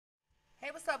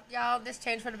What's up, y'all? This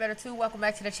Change for the Better too. Welcome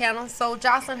back to the channel. So,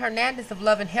 Joseline Hernandez of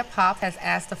Love and Hip Hop has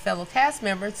asked a fellow cast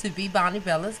member to be Bonnie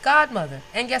Bella's godmother.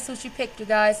 And guess who she picked, you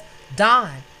guys?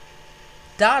 Dawn.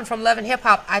 Dawn from Love and Hip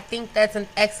Hop. I think that's an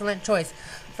excellent choice.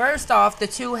 First off, the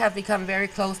two have become very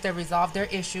close. They've resolved their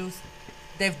issues.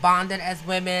 They've bonded as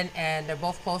women, and they're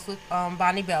both close with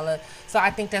Bonnie Bella. So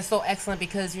I think that's so excellent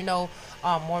because,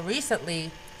 more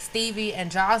recently, Stevie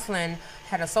and Joseline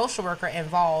had a social worker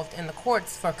involved in the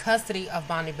courts for custody of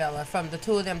Bonnie Bella. From the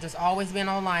two of them just always being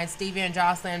online, Stevie and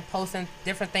Joseline posting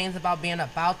different things about being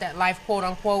about that life, quote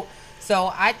unquote.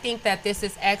 So I think that this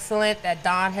is excellent that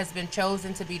Dawn has been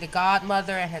chosen to be the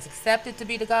godmother and has accepted to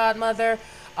be the godmother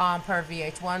per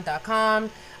VH1.com.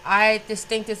 I just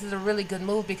think this is a really good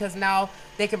move because now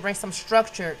they can bring some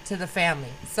structure to the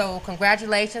family. So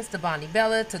congratulations to Bonnie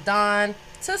Bella, to Dawn,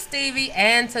 to Stevie,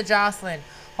 and to Joseline.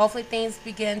 Hopefully things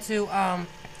begin to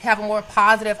have a more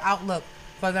positive outlook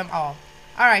for them all.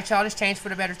 All right, y'all. This Change for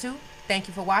the Better too. Thank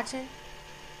you for watching.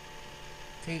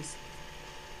 Peace.